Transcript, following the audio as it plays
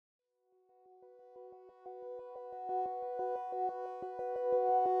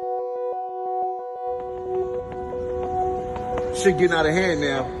Shit getting out of hand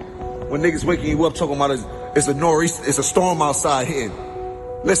now. When niggas waking you up talking about it's a nor'easter, it's a storm outside hitting.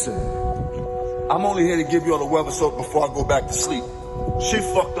 Listen, I'm only here to give you all the weather so before I go back to sleep. Shit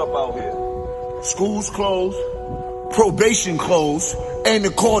fucked up out here. School's closed, probation closed, and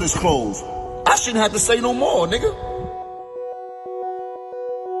the court is closed. I shouldn't have to say no more, nigga.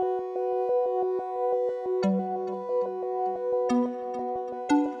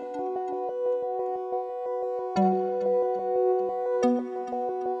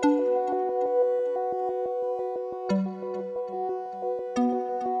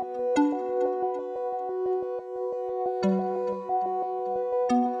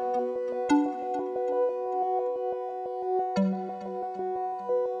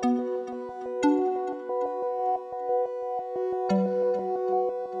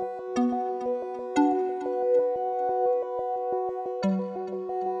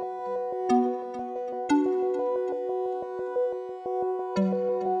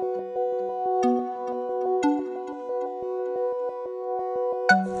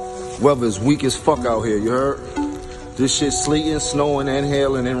 Weather is weak as fuck out here, you heard? This shit sleeting, snowing, and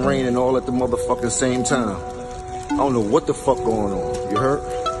hailing, and raining all at the motherfucking same time. I don't know what the fuck going on, you heard?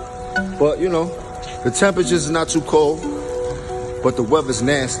 But, you know, the temperature's not too cold, but the weather's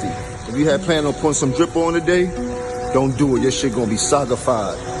nasty. If you had planned on putting some drip on today, don't do it. Your shit gonna be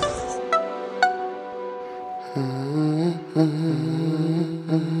saga-fied.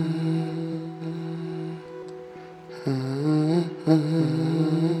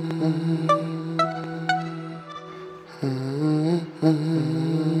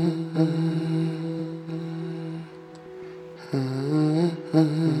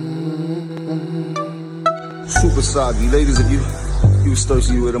 Super soggy. Ladies, if you was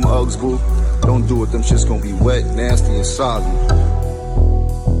thirsty with them Uggs, boo, don't do it. Them shit's gonna be wet, nasty, and soggy.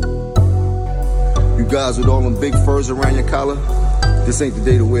 You guys with all them big furs around your collar, this ain't the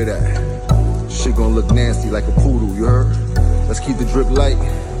day to wear that. Shit gonna look nasty like a poodle, you heard? Let's keep the drip light,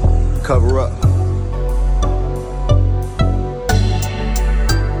 cover up.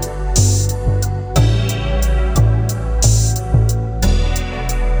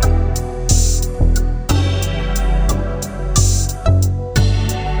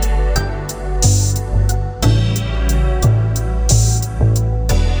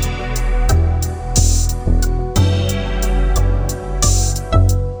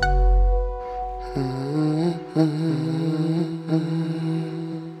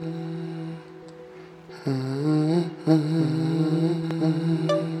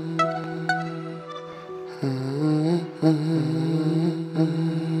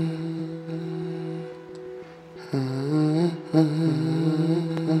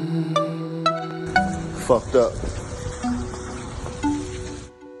 Fucked up.